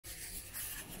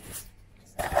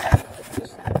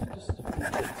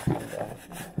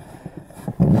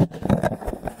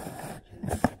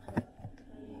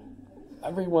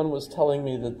everyone was telling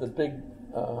me that the big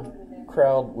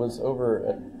crowd was over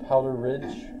at Powder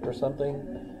Ridge or something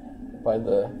by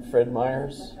the Fred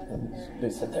Meyers. And they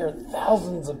said there are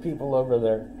thousands of people over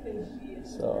there.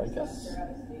 So I guess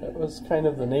that was kind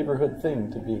of the neighborhood thing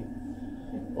to be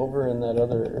over in that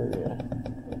other area.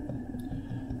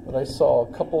 But I saw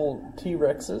a couple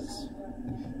T-Rexes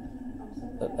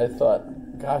that I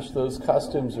thought, gosh, those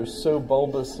costumes are so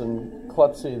bulbous and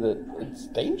klutzy that it's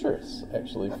dangerous,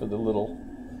 actually, for the little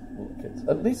kids.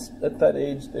 At least at that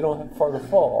age, they don't have far to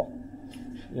fall.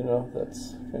 You know,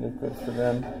 that's kind of good for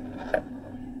them.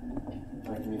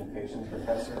 My communications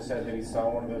professor said that he saw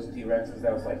one of those T-Rexes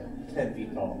that was like 10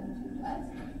 feet tall.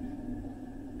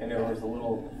 And there was a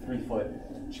little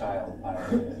 3-foot child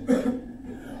piloting it.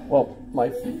 Well, my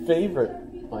favorite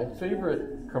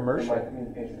commercial. My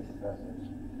communications professor.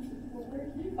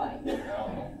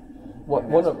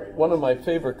 One of my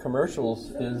favorite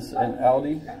commercials is an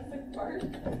Audi.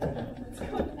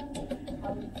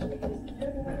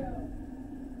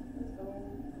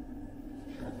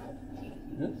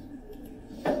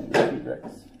 T-Rex.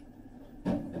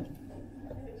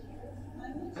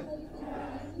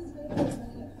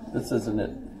 This isn't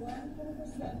it.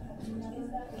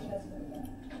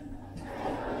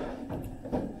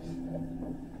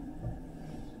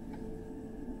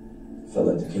 Felt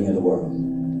like the king of the world.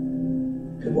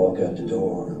 Could walk out the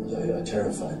door, and I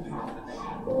terrified people.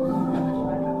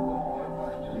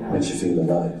 Makes you feel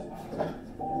alive.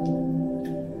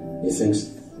 You think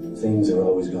things are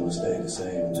always going to stay the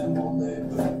same, and then one day,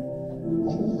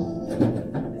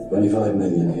 25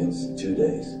 million hits, 2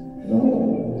 days.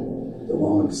 The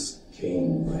once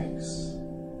King Rex.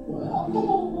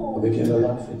 Wow. I became a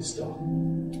laughing stock.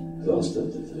 Lost the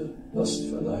lust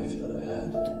for life that I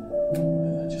had.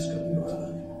 I just couldn't go out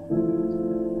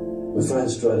anymore. My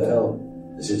friends try to help.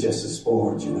 They suggest a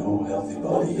sport, you know, healthy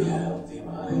body, healthy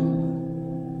mind.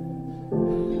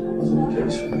 Wasn't the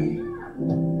case for me.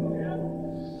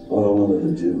 All I wanted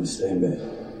to do was stay in bed.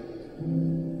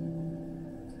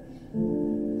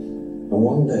 And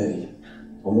one day,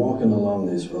 I'm walking along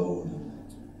this road.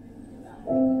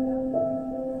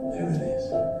 There it is.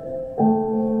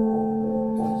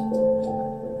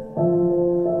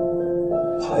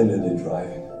 Piloted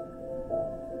driving.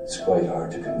 It's quite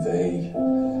hard to convey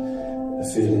the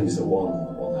feelings that one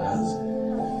has.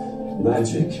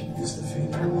 Magic is the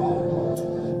feeling.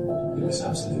 It was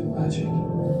absolute magic.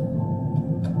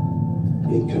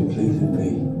 It completed me.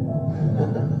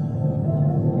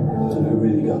 And I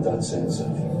really got that sense of,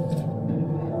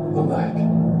 I'm back.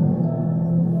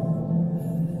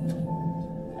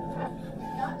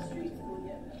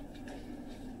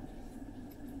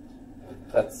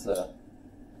 That's,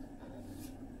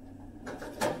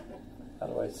 how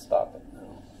do I stop it now?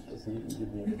 It doesn't even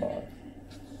give me a pause.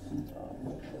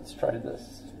 Let's try this.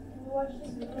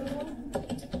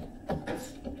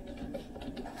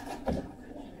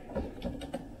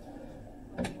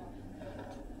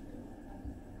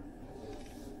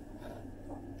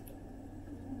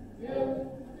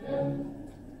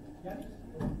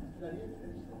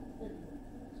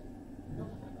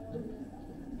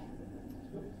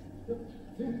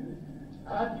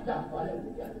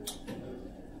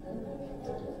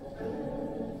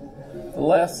 The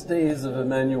Last Days of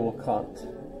Immanuel Kant,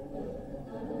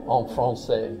 en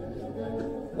français.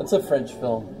 That's a French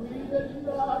film.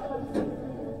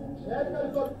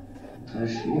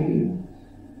 Trachez,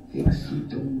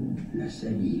 excitons la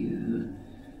salive.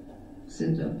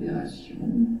 Cette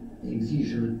opération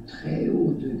exige un très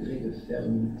haut degré de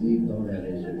fermeté dans la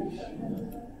résolution.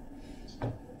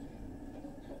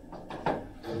 I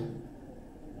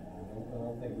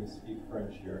don't think we speak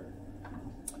French here.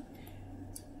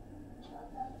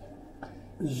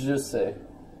 Je sais.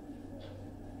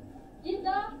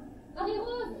 Linda,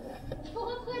 Marie-Rose, il faut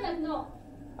rentrer maintenant.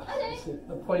 Allez.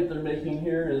 The point they're making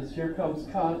here is, here comes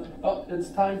Kant. Oh, it's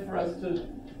time for us to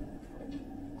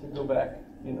go back.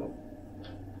 You know,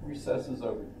 recess is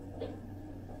over.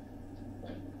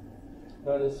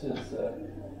 Notice his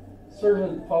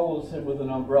servant follows him with an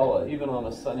umbrella, even on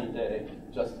a sunny day,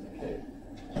 just in case.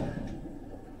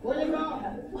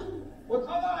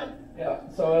 Yeah.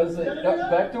 So as they got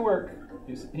back to work,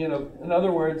 you know, in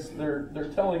other words,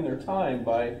 they're telling their time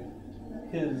by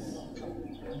his.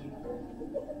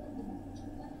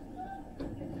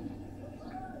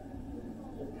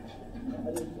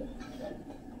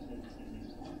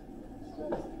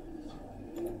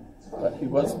 But he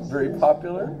was very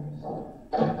popular,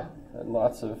 and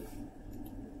lots of.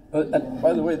 And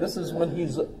by the way, this is when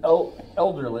he's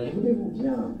elderly,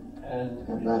 and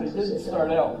he didn't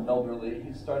start out elderly.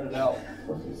 He started out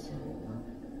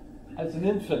as an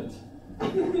infant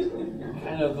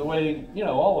kind of the way, you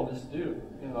know, all of us do.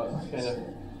 You know, it's kind of,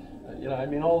 you know, I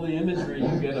mean, all the imagery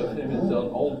you get of him is an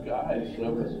old guy, you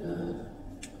know,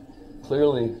 but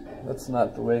clearly that's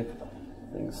not the way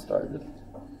things started.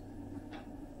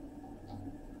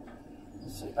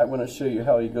 Let's see, I want to show you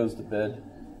how he goes to bed.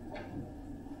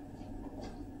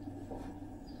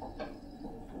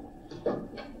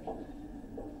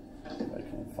 If I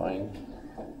can find.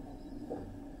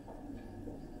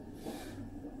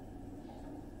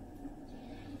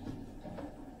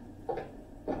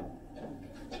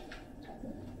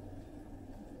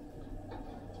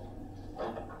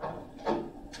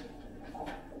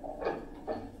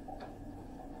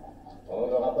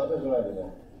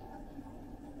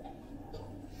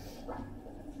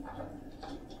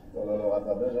 On n'en aura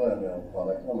pas besoin, mais on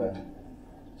prendra quand même.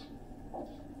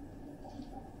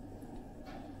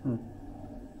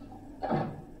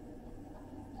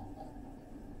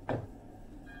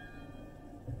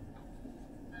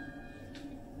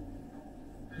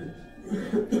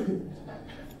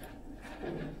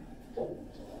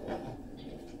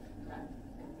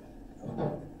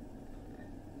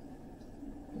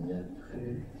 Ne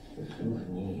plus se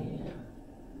souvenir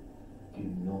du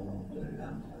nom de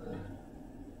l'amour.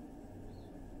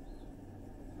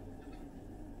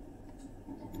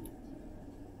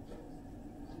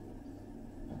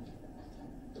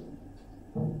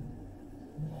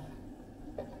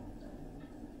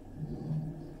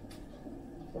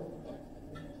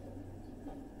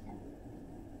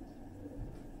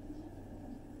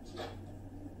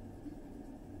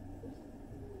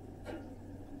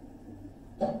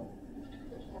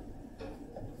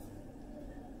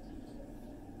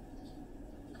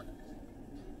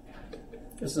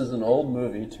 This is an old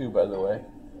movie too, by the way.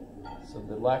 So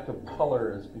the lack of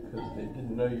color is because they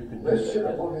didn't know you could do Monsieur le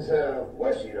that. professeur,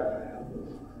 voici l'heure.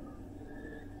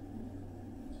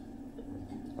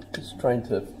 He's trying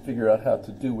to figure out how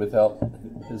to do without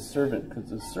his servant, because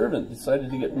his servant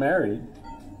decided to get married.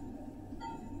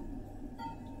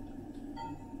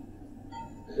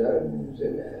 Jeunes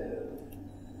élèves.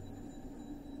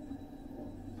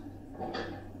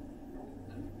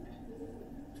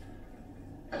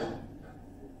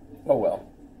 Oh well,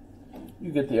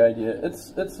 you get the idea.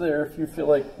 It's there if you feel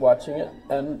like watching it,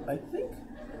 and I think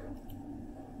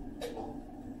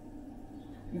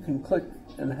you can click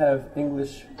and have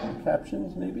English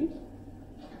captions, maybe.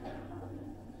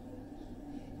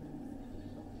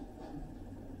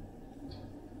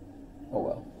 Oh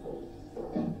well,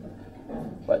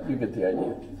 but you get the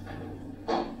idea.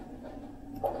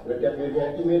 Le café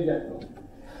vient immédiatement.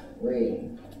 Oui.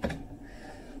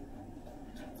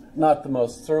 Not the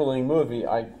most thrilling movie,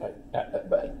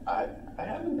 but I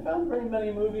haven't found very many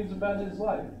movies about his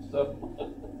life. So,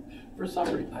 for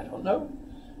some reason, I don't know.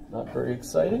 Not very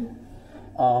exciting.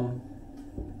 However,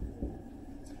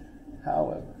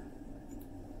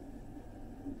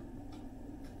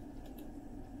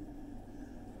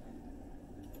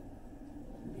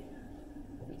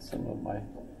 get some of my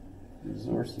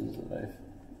resources that I've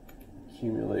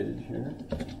accumulated here.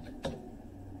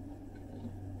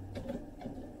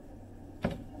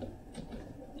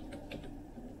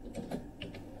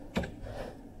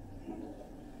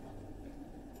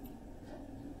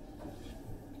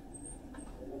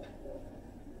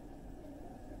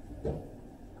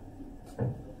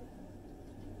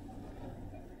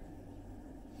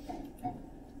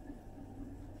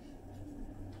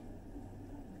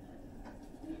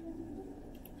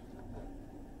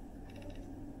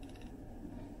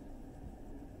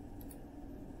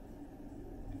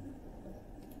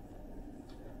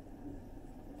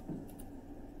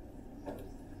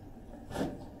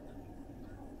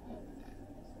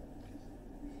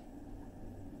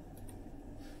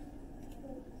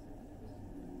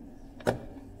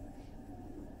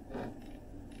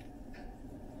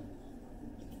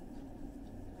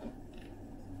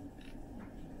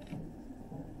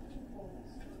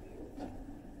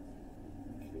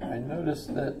 I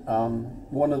noticed that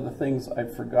one of the things I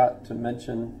forgot to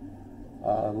mention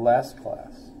last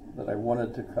class that I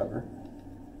wanted to cover.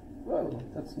 Whoa,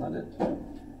 that's not it.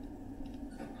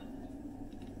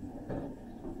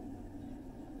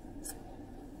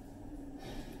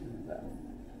 That.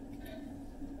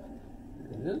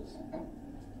 Here it is.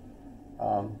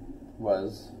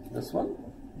 Was this one.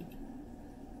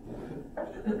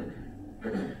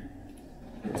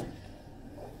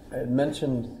 I had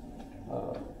mentioned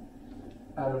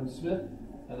Adam Smith,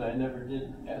 and I never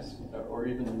did ask or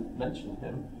even mention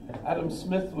him. Adam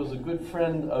Smith was a good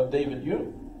friend of David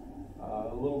Hume,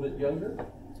 a little bit younger,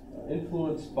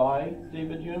 influenced by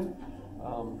David Hume,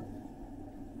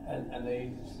 and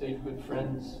they stayed good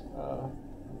friends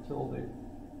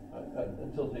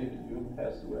until David Hume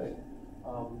passed away.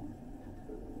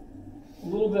 A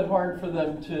little bit hard for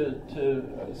them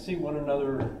to see one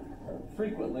another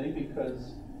frequently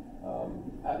because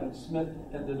Adam Smith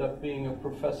ended up being a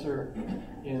professor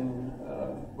in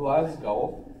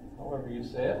Glasgow, however you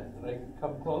say it. Did I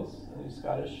come close? Any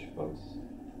Scottish folks?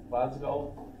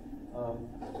 Glasgow.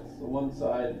 That's the one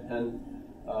side, and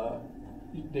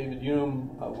David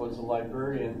Hume was a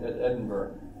librarian at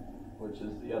Edinburgh, which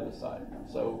is the other side.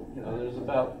 So, you know, there's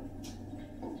about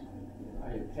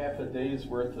half a day's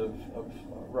worth of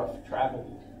rough travel,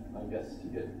 I guess, to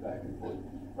get back and forth.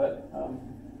 But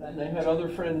and they had other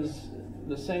friends,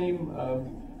 the same,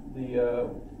 the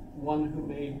one who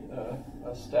made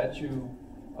a statue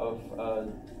of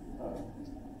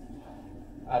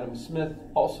Adam Smith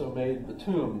also made the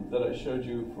tomb that I showed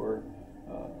you for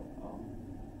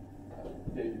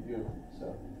David Hume.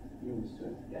 So, Hume's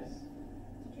tomb, yes.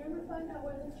 Did you ever find out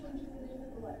why they're changing the name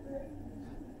of the library?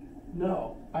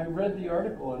 No, I read the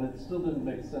article and it still didn't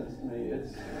make sense to me.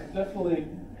 It's definitely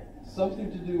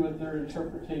something to do with their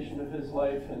interpretation of his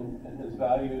life and his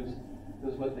values,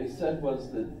 because what they said was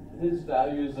that his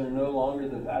values are no longer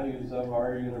the values of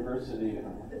our university.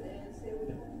 But they didn't say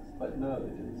which ones. But no,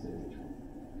 they didn't say which one.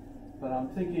 But I'm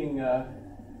thinking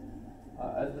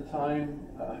at the time,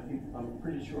 I'm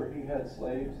pretty sure he had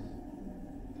slaves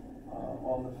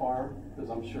on the farm, because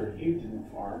I'm sure he didn't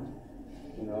farm,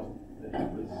 you know. That he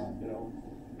was, you know,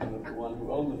 the one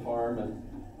who owned the farm and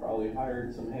probably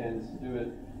hired some hands to do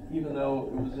it, even though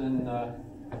it was in,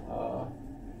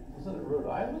 wasn't it Rhode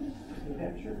Island? New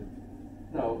Hampshire?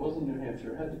 No, it wasn't New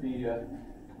Hampshire. It had to be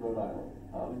Rhode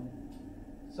Island.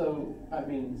 So, I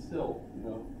mean, still, you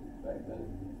know, back then,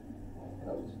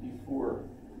 that was before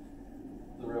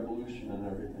the revolution and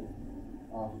everything.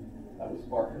 That was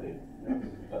Barclay. Yeah.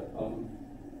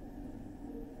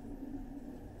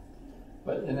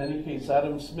 But in any case,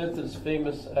 Adam Smith is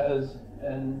famous as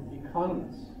an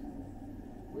economist,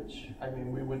 which, I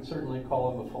mean, we would certainly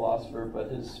call him a philosopher, but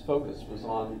his focus was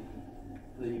on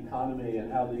the economy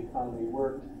and how the economy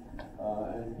worked.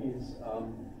 And he's,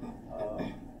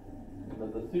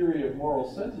 the theory of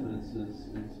moral sentiments is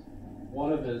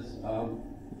one of his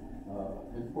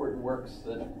important works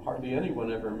that hardly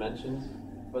anyone ever mentions.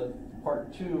 But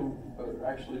part two,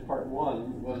 actually part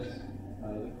one, was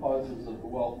the causes of the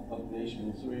wealth of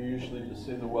nations. We usually just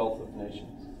say the wealth of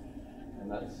nations.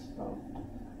 And that's,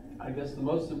 I guess the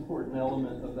most important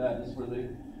element of that is where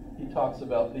he talks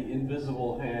about the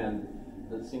invisible hand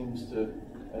that seems to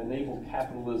enable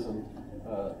capitalism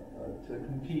to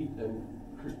compete and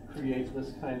create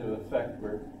this kind of effect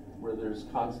where there's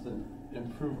constant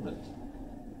improvement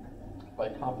by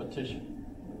competition.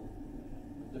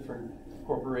 Different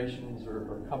corporations or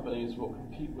companies will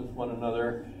compete with one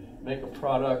another, make a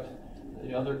product,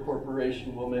 the other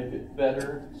corporation will make it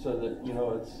better so that, you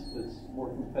know, it's more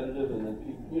competitive, and then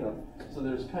people, you know, so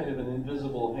there's kind of an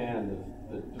invisible hand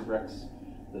that directs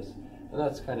this. And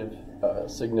that's kind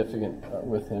of significant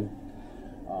with him.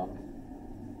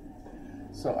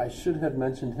 So I should have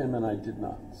mentioned him and I did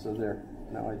not. So there,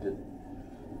 now I did.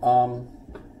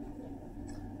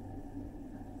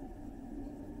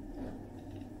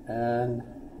 And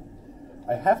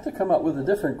I have to come up with a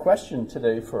different question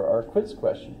today for our quiz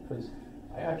question, because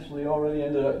I actually already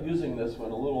ended up using this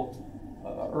one a little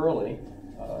early,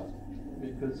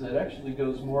 because it actually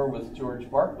goes more with George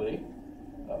Barclay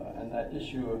and that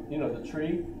issue of, you know, the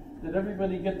tree. Did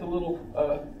everybody get the little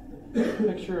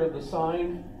picture of the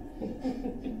sign?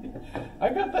 I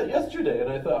got that yesterday, and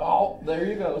I thought, oh, there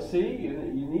you go. See, you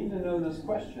need to know this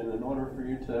question in order for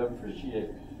you to appreciate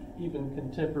even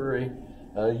contemporary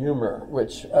humor,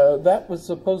 which that was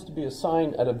supposed to be a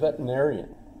sign at a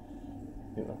veterinarian,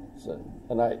 you know. So,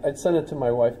 and I'd sent it to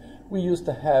my wife. We used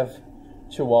to have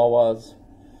Chihuahuas.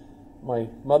 My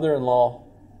mother-in-law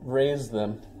raised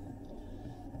them.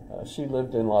 She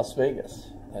lived in Las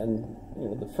Vegas, and you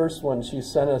know, the first one she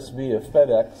sent us via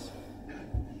FedEx.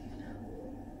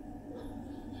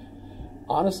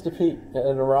 Honest to Pete,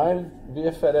 it arrived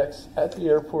via FedEx at the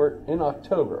airport in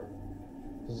October.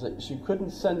 She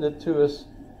couldn't send it to us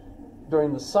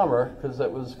during the summer because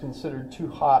that was considered too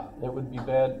hot. It would be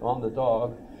bad on the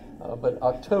dog. But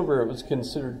October, it was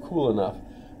considered cool enough.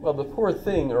 Well, the poor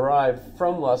thing arrived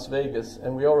from Las Vegas,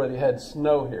 and we already had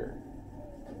snow here.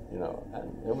 You know,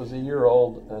 and it was a year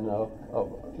old, and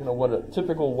you know what a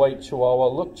typical white Chihuahua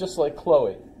looked, just like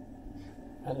Chloe.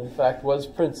 And in fact, was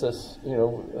Princess. You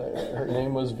know, her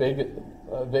name was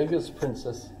Vegas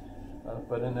Princess.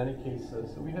 But in any case, so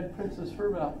we had Princess for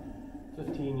about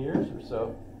 15 years or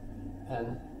so,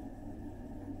 and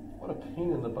what a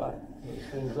pain in the butt those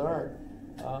things are.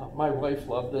 My wife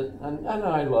loved it, and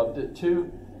I loved it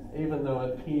too, even though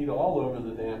it peed all over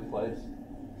the damn place.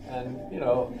 And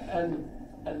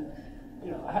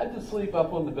I had to sleep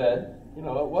up on the bed. It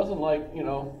wasn't like,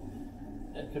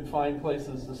 it could find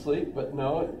places to sleep, but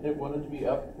no, it wanted to be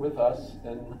up with us.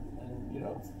 And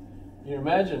you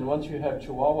imagine once you have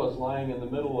chihuahuas lying in the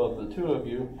middle of the two of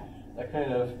you, that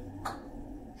kind of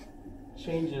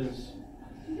changes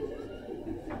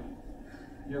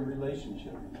your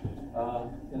relationship.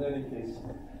 In any case,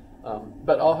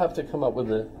 but I'll have to come up with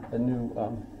a new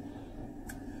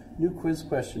quiz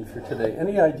question for today.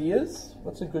 Any ideas?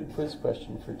 What's a good quiz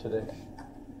question for today?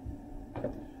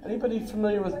 Anybody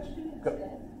familiar with?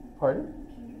 Pardon?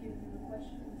 Can you give me a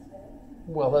question instead?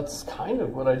 Well, that's kind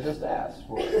of what I just asked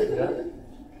for. Yeah.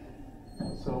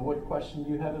 So, what question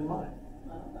do you have in mind?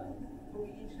 We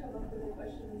each come up with a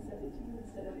question and send it to you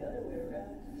instead of the other way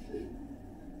around.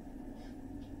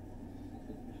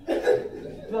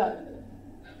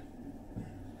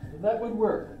 That would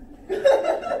work.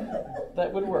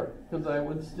 That would work, because I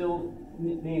would still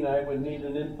I would need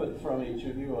an input from each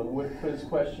of you on what quiz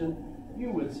question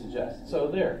you would suggest. So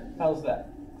there, how's that?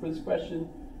 Quiz question,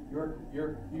 you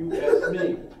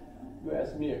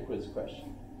asked me a quiz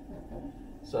question.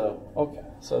 So, okay,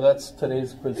 so that's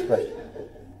today's quiz question.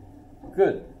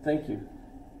 Good, thank you.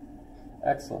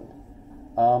 Excellent.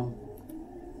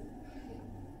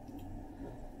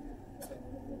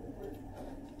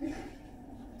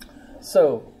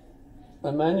 So,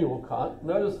 Immanuel Kant,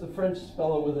 notice the French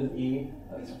spell it with an E,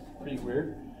 that's pretty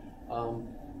weird.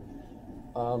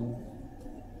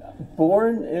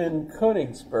 Born in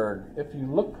Königsberg. If you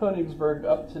look Königsberg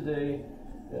up today,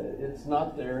 it's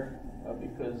not there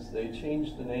because they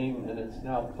changed the name and it's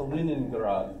now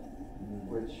Kaliningrad,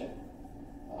 which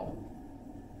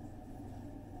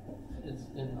is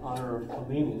in honor of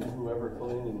Kalinin, whoever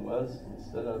Kalinin was,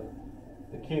 instead of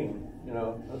the king.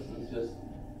 This is just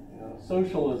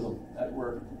socialism at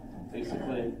work,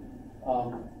 basically.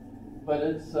 But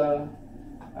it's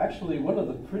actually one of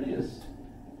the prettiest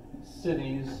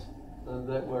cities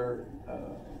that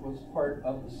was part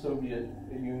of the Soviet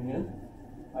Union,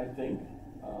 I think.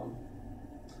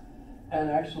 And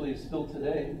actually, still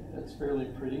today, it's fairly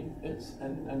pretty.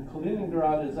 And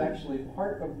Kaliningrad is actually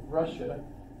part of Russia,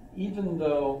 even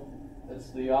though it's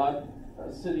the odd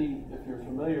city, if you're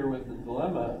familiar with the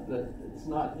dilemma, that it's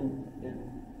not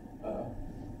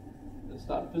it's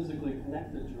not physically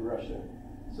connected to Russia.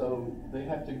 So they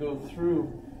have to go through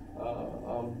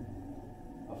a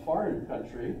foreign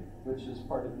country, which is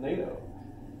part of NATO,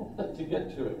 to get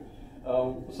to it.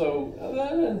 So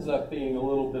that ends up being a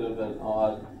little bit of an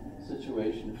odd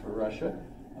situation for Russia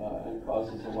and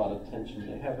causes a lot of tension.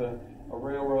 They have a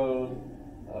railroad,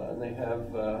 and they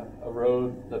have a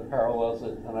road that parallels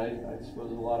it, and I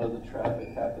suppose a lot of the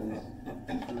traffic happens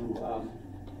through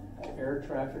air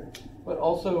traffic. But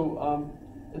also,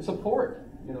 it's a port.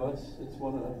 It's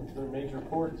one of their major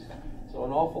ports. So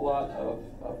an awful lot of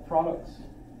products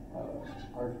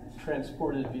are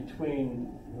transported between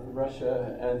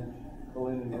Russia and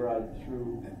Kaliningrad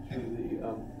through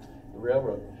the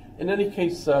railroad. In any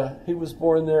case, he was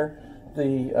born there.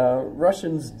 The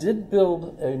Russians did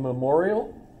build a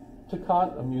memorial to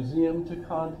Kant, a museum to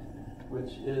Kant,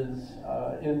 which is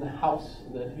in the house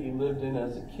that he lived in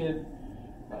as a kid.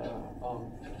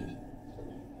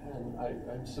 And I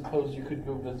suppose you could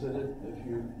go visit it if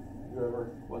you ever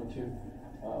want to,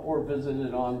 or visit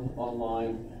it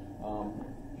online.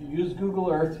 If you use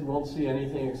Google Earth, you won't see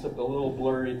anything except a little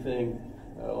blurry thing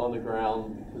on the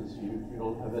ground because you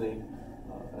don't have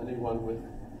anyone with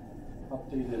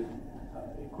updated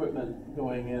equipment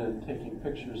going in and taking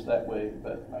pictures that way.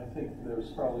 But I think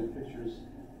there's probably pictures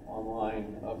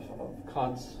online of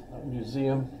Kant's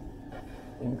museum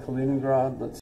in Kaliningrad. Let's